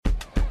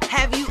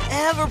Have you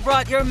ever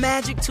brought your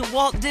magic to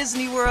Walt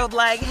Disney World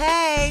like,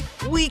 hey,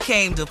 we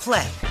came to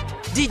play?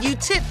 Did you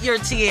tip your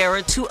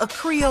tiara to a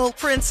Creole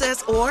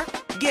princess or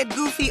get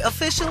goofy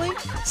officially?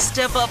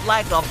 Step up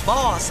like a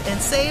boss and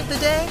save the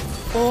day?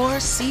 Or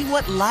see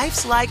what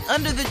life's like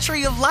under the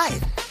tree of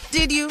life?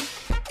 Did you?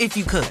 If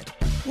you could.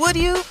 Would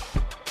you?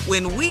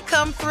 When we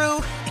come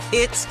through,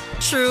 it's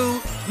true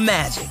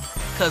magic.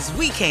 'Cause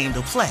we came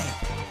to play.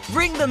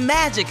 Bring the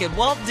magic at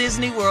Walt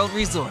Disney World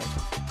Resort.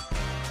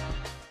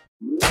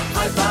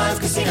 High Five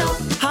Casino.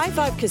 High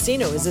Five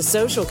Casino is a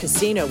social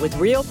casino with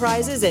real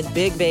prizes and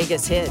big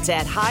Vegas hits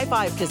at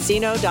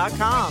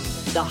highfivecasino.com.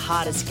 The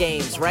hottest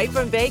games right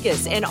from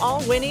Vegas, and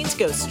all winnings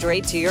go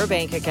straight to your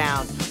bank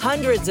account.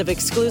 Hundreds of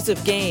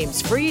exclusive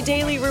games, free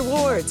daily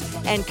rewards,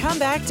 and come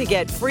back to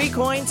get free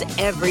coins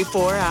every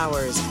 4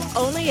 hours.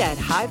 Only at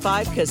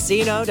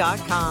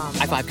highfivecasino.com.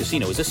 High Five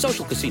Casino is a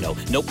social casino.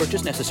 No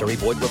purchase necessary.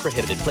 Void where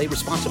prohibited. Play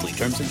responsibly.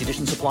 Terms and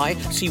conditions apply.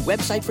 See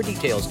website for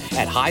details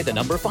at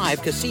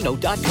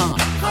high5casino.com.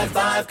 High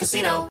Five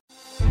Casino.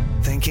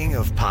 Thinking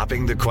of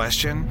popping the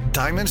question?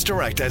 Diamonds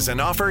Direct has an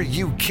offer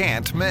you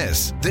can't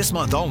miss. This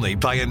month only,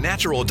 buy a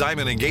natural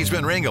diamond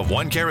engagement ring of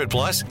 1 carat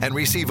plus and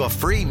receive a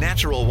free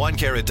natural 1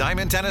 carat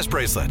diamond tennis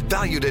bracelet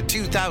valued at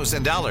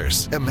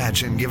 $2,000.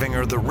 Imagine giving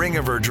her the ring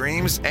of her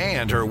dreams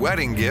and her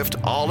wedding gift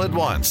all at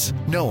once.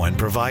 No one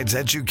provides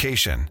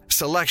education,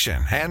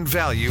 selection, and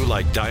value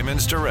like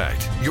Diamonds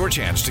Direct. Your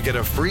chance to get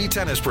a free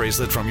tennis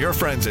bracelet from your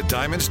friends at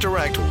Diamonds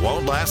Direct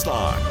won't last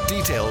long.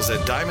 Details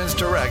at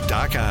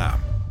diamondsdirect.com.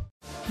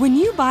 When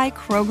you buy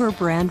Kroger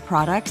brand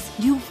products,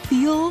 you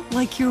feel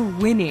like you're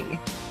winning.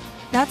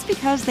 That's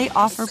because they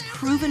offer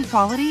proven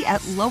quality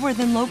at lower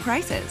than low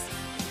prices.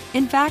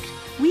 In fact,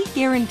 we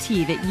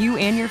guarantee that you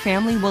and your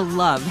family will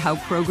love how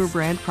Kroger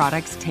brand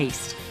products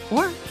taste,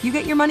 or you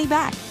get your money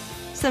back.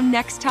 So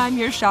next time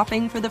you're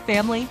shopping for the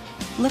family,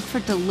 look for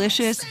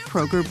delicious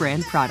Kroger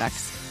brand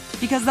products,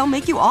 because they'll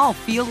make you all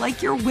feel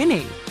like you're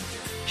winning.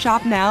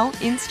 Shop now,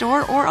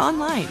 in-store, or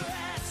online.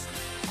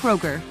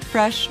 Kroger,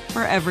 fresh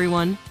for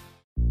everyone.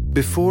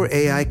 Before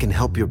AI can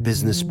help your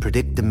business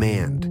predict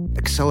demand,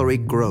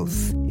 accelerate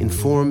growth,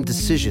 inform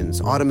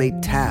decisions,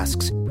 automate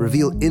tasks,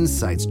 reveal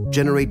insights,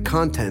 generate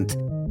content,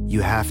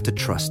 you have to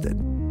trust it.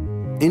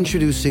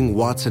 Introducing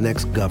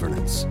watsonx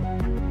Governance,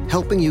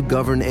 helping you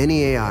govern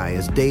any AI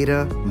as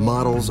data,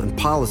 models, and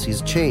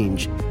policies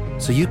change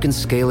so you can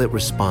scale it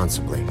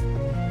responsibly.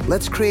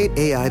 Let's create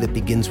AI that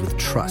begins with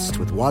trust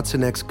with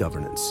watsonx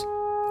Governance.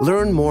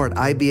 Learn more at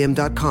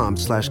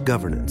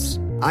ibm.com/governance.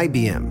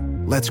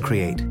 IBM, let's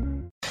create.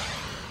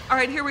 All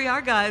right, here we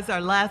are, guys.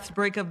 Our last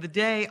break of the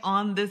day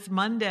on this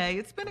Monday.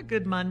 It's been a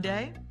good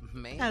Monday.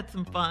 Man. Had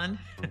some fun.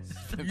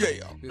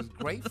 Yeah. It was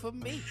great for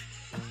me.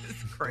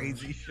 This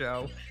crazy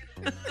show.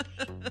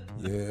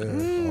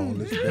 Yeah, all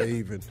this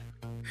bathing.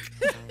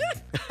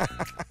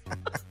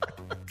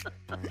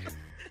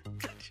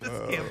 Just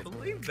can't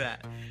believe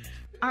that.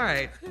 All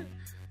right.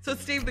 So,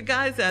 Steve, the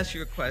guys asked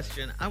you a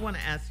question. I want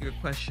to ask you a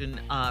question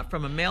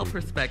from a male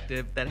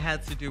perspective that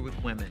has to do with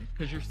women,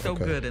 because you're so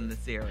good in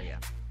this area.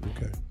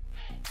 Okay.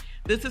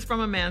 This is from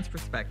a man's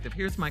perspective.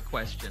 Here's my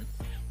question.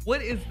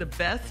 What is the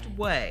best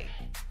way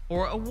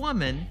for a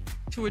woman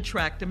to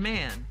attract a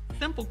man?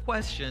 Simple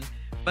question,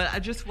 but I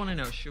just want to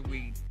know, should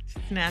we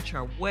snatch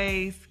our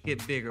waist,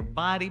 get bigger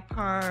body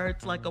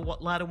parts like a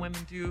lot of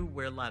women do,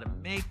 wear a lot of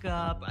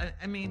makeup?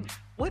 I mean,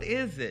 what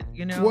is it,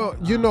 you know? Well,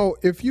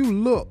 if you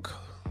look,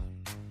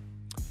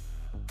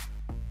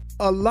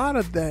 a lot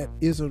of that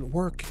isn't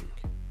working.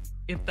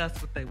 If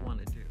that's what they want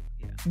to do.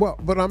 Well,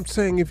 but I'm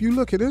saying if you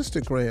look at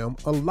Instagram,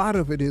 a lot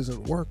of it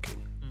isn't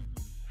working.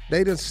 Mm-hmm.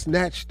 They done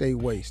snatched their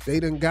waist.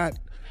 They done got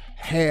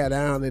hair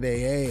down to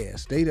their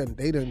ass. They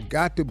done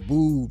got the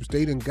boobs.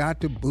 They done got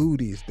the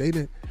booties. They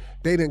done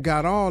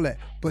got all that.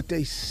 But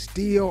they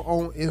still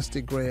on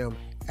Instagram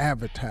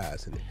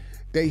advertising it.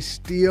 They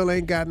still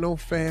ain't got no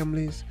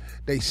families.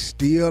 They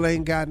still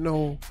ain't got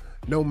no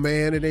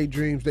man of their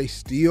dreams. They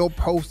still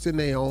posting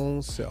their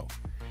own self.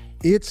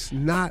 It's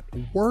not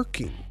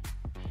working.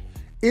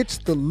 It's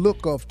the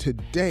look of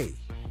today.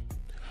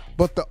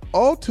 But the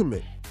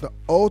ultimate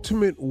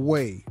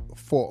way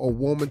for a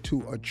woman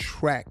to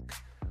attract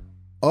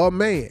a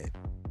man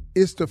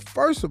is to,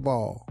 first of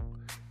all,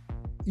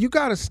 you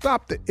got to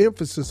stop the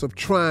emphasis of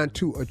trying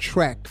to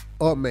attract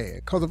a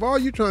man. Because if all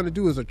you're trying to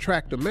do is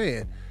attract a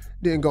man,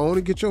 then go on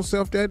and get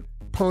yourself that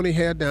pony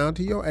hair down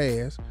to your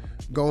ass.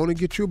 Go on and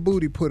get your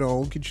booty put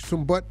on. Get you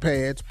some butt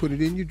pads. Put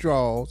it in your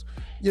drawers.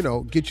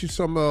 Get you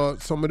some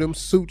of them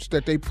suits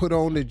that they put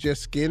on, that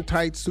just skin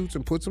tight suits,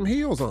 and put some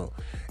heels on,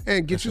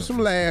 and get you some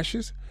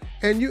lashes,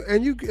 and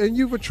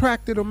you've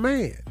attracted a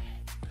man.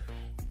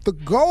 The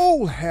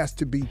goal has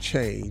to be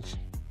changed,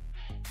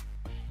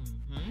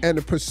 and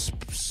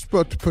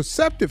the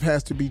perceptive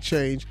has to be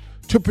changed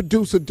to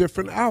produce a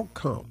different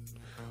outcome.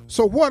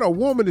 So what a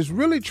woman is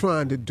really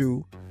trying to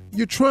do,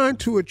 you're trying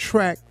to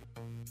attract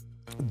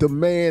the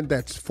man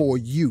that's for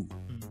you.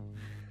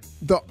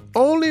 The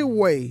only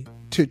way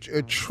to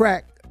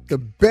attract the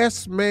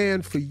best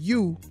man for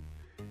you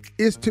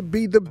is to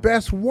be the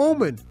best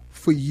woman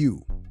for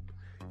you.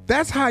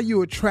 That's how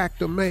you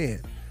attract a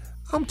man.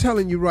 I'm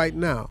telling you right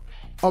now,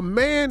 a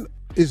man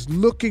is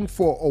looking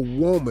for a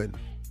woman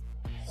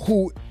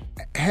who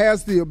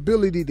has the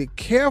ability to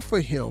care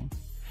for him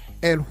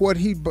and what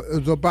he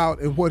is about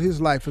and what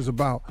his life is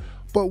about.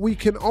 But we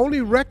can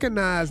only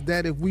recognize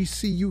that if we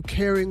see you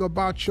caring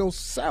about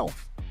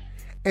yourself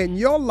and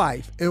your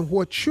life and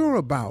what you're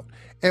about.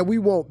 And we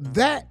want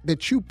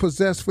that you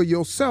possess for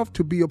yourself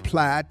to be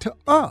applied to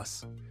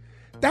us.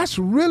 That's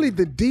really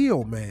the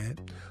deal, man.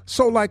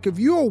 So like if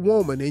you're a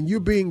woman and you're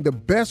being the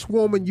best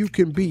woman you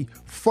can be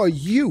for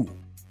you,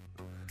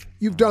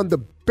 you've done the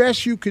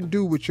best you can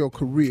do with your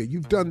career.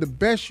 You've done the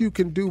best you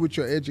can do with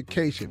your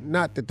education.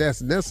 Not that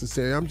that's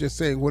necessary. I'm just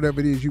saying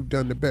whatever it is, you've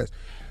done the best.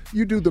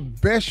 You do the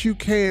best you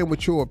can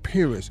with your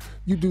appearance.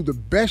 You do the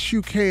best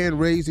you can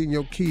raising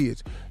your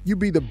kids. You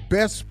be the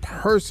best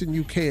person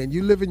you can.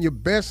 You living your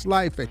best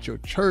life at your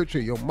church or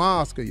your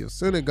mosque or your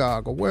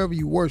synagogue or wherever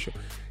you worship.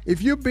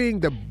 If you're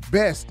being the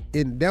best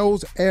in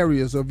those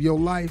areas of your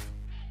life,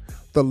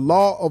 the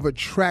law of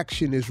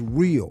attraction is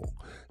real.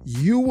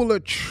 You will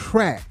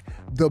attract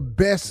the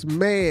best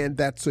man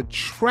that's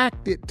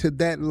attracted to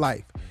that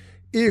life.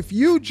 If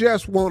you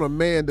just want a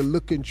man to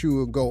look at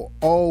you and go,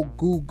 oh,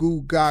 goo,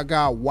 goo,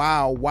 gaga,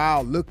 wow,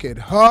 wow, look at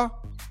her,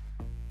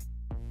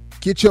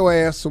 get your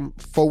ass some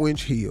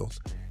 4-inch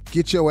heels.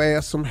 Get your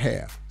ass some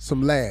hair,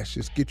 some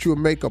lashes. Get you a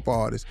makeup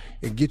artist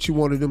and get you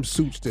one of them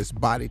suits that's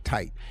body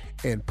tight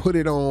and put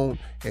it on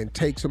and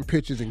take some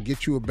pictures and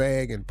get you a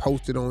bag and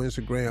post it on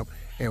Instagram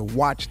and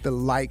watch the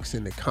likes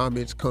and the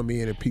comments come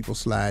in and people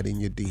slide in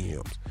your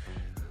DMs.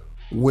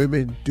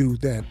 Women do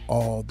that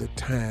all the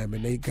time,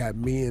 and they got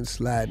men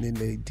sliding in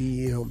their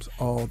DMs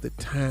all the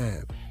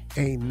time.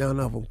 Ain't none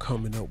of them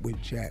coming up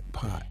with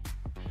jackpot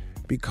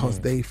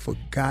because they've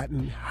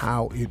forgotten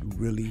how it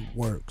really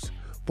works.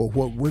 But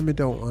what women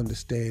don't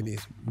understand is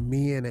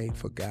men ain't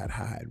forgot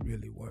how it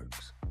really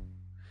works.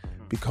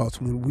 Because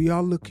when we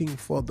are looking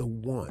for the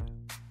one,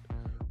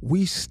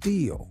 we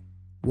still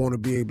want to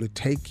be able to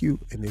take you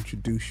and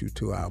introduce you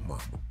to our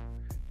mama.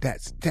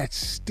 That's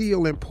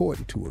still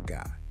important to a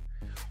guy.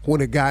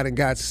 When a guy done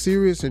got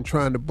serious and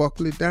trying to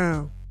buckle it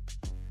down,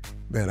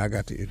 man, I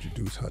got to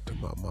introduce her to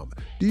my mama.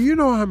 Do you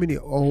know how many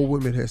old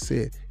women have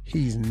said,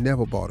 he's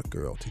never brought a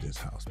girl to this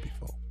house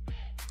before?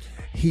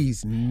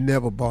 He's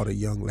never brought a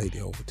young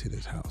lady over to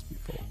this house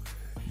before.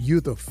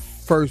 You're the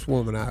first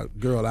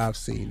girl I've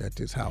seen at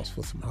this house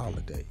for some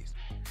holidays.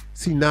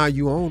 See, now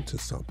you on to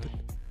something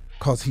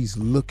because he's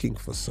looking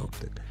for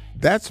something.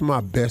 That's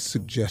my best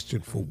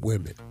suggestion for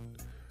women.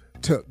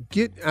 To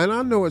get, and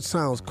I know it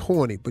sounds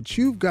corny, but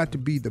you've got to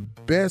be the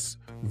best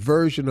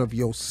version of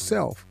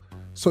yourself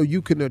so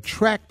you can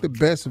attract the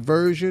best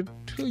version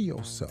to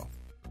yourself.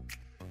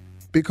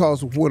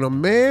 Because when a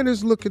man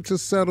is looking to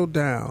settle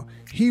down,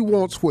 he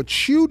wants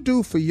what you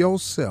do for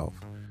yourself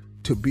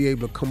to be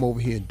able to come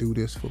over here and do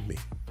this for me.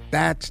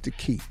 That's the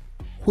key.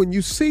 When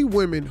you see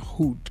women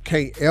who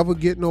can't ever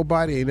get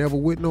nobody, ain't ever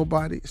with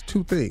nobody, it's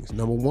two things.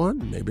 Number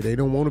one, maybe they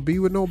don't want to be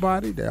with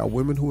nobody. There are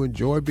women who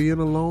enjoy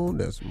being alone.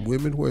 There's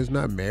women where it's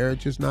not,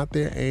 marriage is not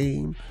their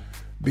aim.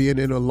 Being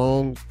in a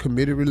long,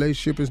 committed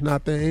relationship is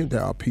not their aim.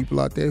 There are people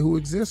out there who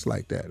exist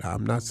like that.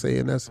 I'm not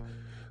saying that's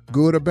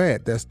good or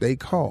bad. That's their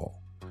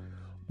call.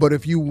 But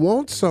if you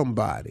want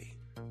somebody,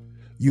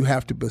 you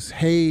have to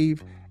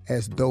behave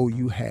as though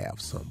you have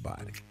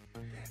somebody.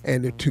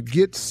 And to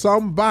get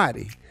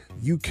somebody,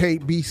 you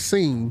can't be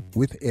seen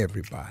with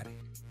everybody.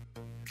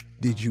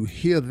 Did you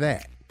hear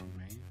that?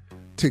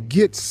 To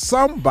get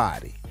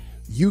somebody,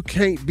 you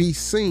can't be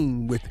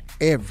seen with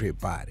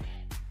everybody.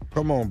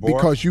 Come on, boy.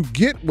 Because you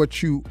get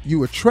what you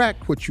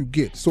attract what you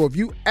get. So if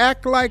you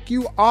act like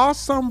you are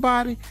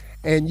somebody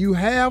and you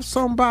have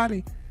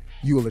somebody,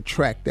 you'll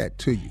attract that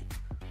to you.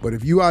 But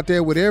if you out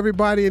there with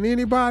everybody and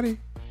anybody,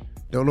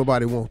 don't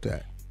nobody want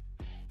that.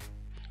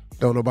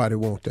 Don't nobody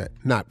want that.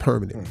 Not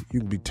permanently. You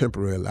can be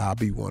temporarily. I'll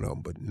be one of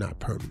them, but not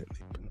permanently.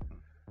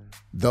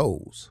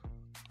 Those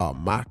are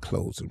my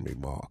closing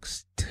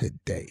remarks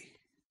today.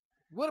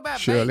 What about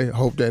Shirley?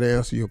 Hope that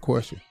answers your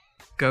question.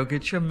 Go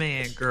get your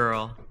man,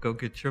 girl. Go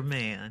get your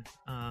man.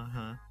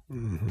 Uh-huh.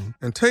 Mm-hmm.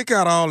 And take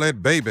out all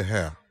that baby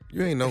hair.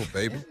 You ain't no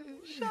baby.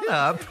 Shut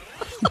up.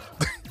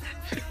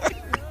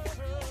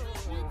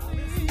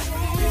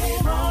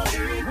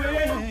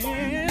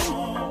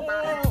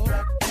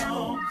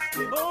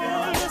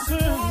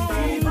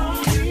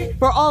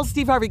 For all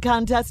Steve Harvey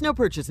contests, no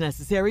purchase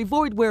necessary,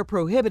 void where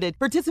prohibited.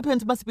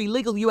 Participants must be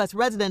legal U.S.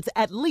 residents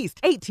at least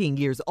 18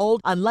 years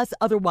old unless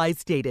otherwise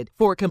stated.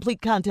 For complete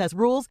contest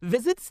rules,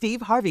 visit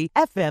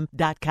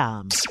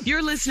SteveHarveyFM.com.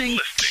 You're listening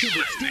to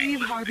the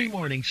Steve Harvey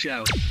Morning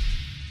Show.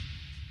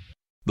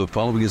 The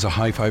following is a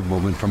high five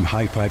moment from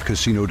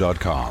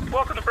highfivecasino.com.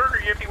 Welcome to Burger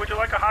Skippy, would you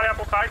like a hot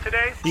apple pie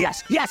today?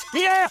 Yes, yeah,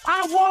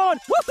 I won!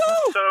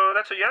 Woohoo! So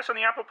that's a yes on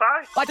the apple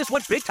pie? I just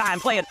went big time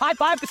playing High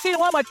Five Casino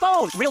on my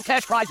phone. Real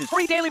cash prizes,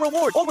 free daily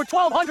rewards, over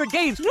 1,200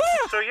 games. Yeah!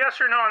 So yes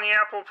or no on the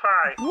apple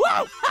pie?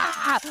 Whoa!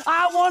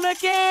 I won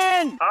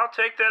again! I'll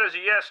take that as a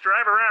yes.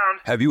 Drive around.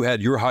 Have you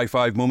had your high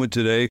five moment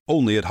today?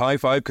 Only at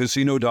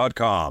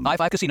highfivecasino.com. High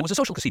Five Casino is a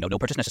social casino. No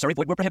purchase necessary.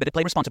 Void where prohibited.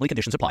 Play responsibly.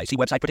 Conditions apply. See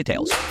website for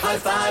details. High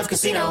Five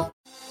Casino.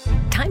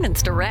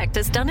 Diamonds Direct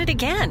has done it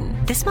again.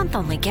 This month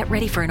only, get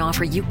ready for an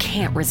offer you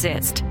can't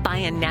resist. Buy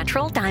a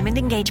natural diamond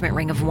engagement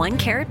ring of 1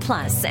 carat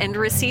plus and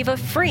receive a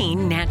free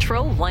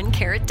natural 1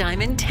 carat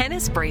diamond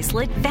tennis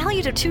bracelet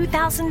valued at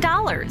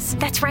 $2,000.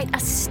 That's right, a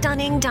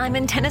stunning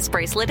diamond tennis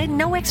bracelet at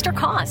no extra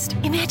cost.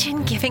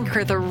 Imagine giving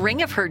her the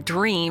ring of her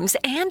dreams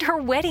and her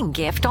wedding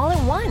gift all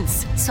at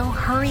once. So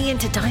hurry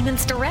into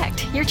Diamonds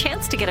Direct. Your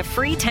chance to get a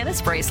free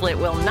tennis bracelet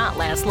will not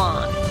last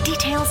long.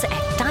 Details at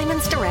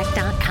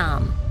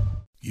diamondsdirect.com.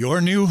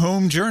 Your new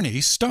home journey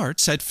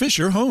starts at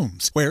Fisher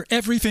Homes, where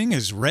everything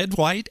is red,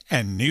 white,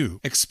 and new.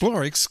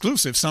 Explore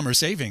exclusive summer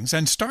savings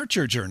and start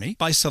your journey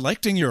by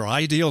selecting your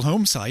ideal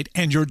home site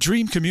and your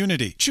dream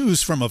community.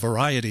 Choose from a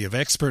variety of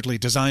expertly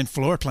designed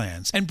floor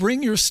plans and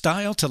bring your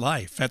style to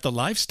life at the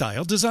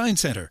Lifestyle Design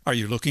Center. Are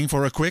you looking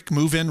for a quick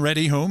move-in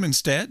ready home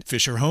instead?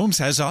 Fisher Homes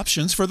has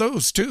options for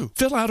those too.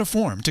 Fill out a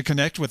form to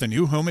connect with a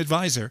new home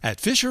advisor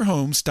at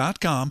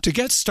fisherhomes.com to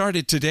get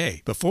started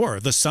today before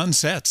the sun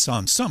sets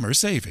on summer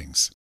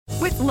savings.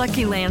 With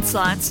Lucky Land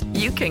Slots,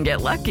 you can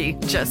get lucky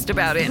just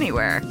about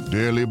anywhere.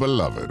 Dearly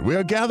beloved, we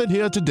are gathered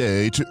here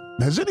today to...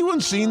 Has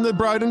anyone seen the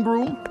bride and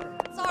groom?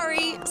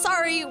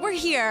 Sorry, we're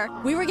here.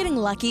 We were getting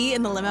lucky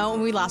in the limo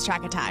and we lost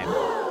track of time.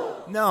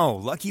 No,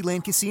 Lucky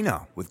Land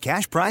Casino, with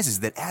cash prizes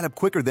that add up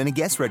quicker than a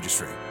guest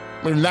registry.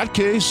 In that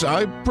case,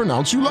 I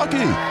pronounce you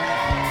lucky.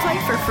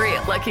 Play for free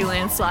at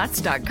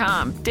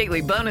LuckyLandSlots.com.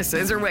 Daily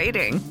bonuses are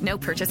waiting. No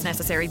purchase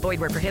necessary. Void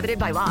where prohibited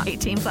by law.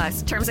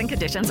 18+. Terms and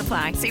conditions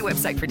apply. See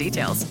website for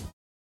details.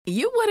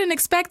 You wouldn't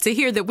expect to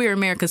hear that we're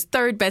America's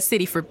 3rd best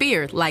city for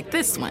beer like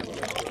this one.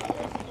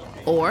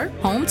 Or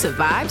home to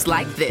vibes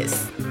like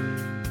this.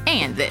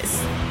 And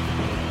this.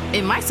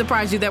 It might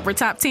surprise you that we're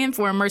top 10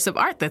 for immersive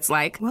art that's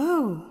like,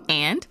 whoa.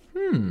 And,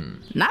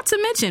 not to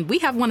mention, we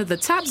have one of the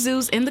top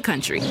zoos in the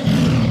country.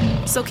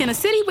 So can a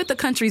city with the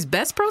country's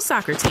best pro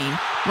soccer team,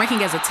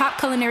 ranking as a top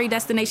culinary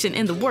destination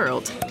in the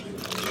world,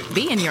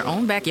 be in your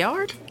own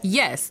backyard?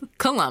 Yes,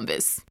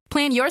 Columbus.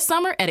 Plan your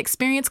summer at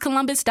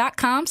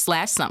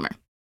ExperienceColumbus.com/summer.